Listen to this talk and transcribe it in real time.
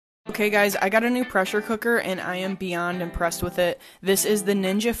Okay guys, I got a new pressure cooker and I am beyond impressed with it. This is the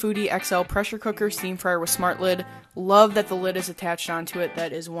Ninja Foodie XL pressure cooker steam fryer with smart lid. Love that the lid is attached onto it.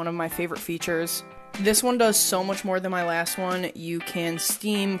 That is one of my favorite features. This one does so much more than my last one. You can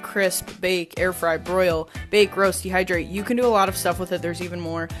steam, crisp, bake, air fry, broil, bake, roast, dehydrate. You can do a lot of stuff with it. There's even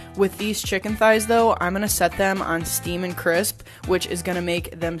more. With these chicken thighs though, I'm going to set them on steam and crisp, which is going to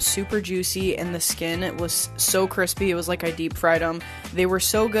make them super juicy, and the skin was so crispy. It was like I deep fried them. They were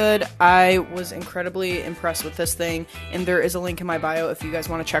so good. I was incredibly impressed with this thing, and there is a link in my bio if you guys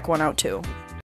want to check one out too.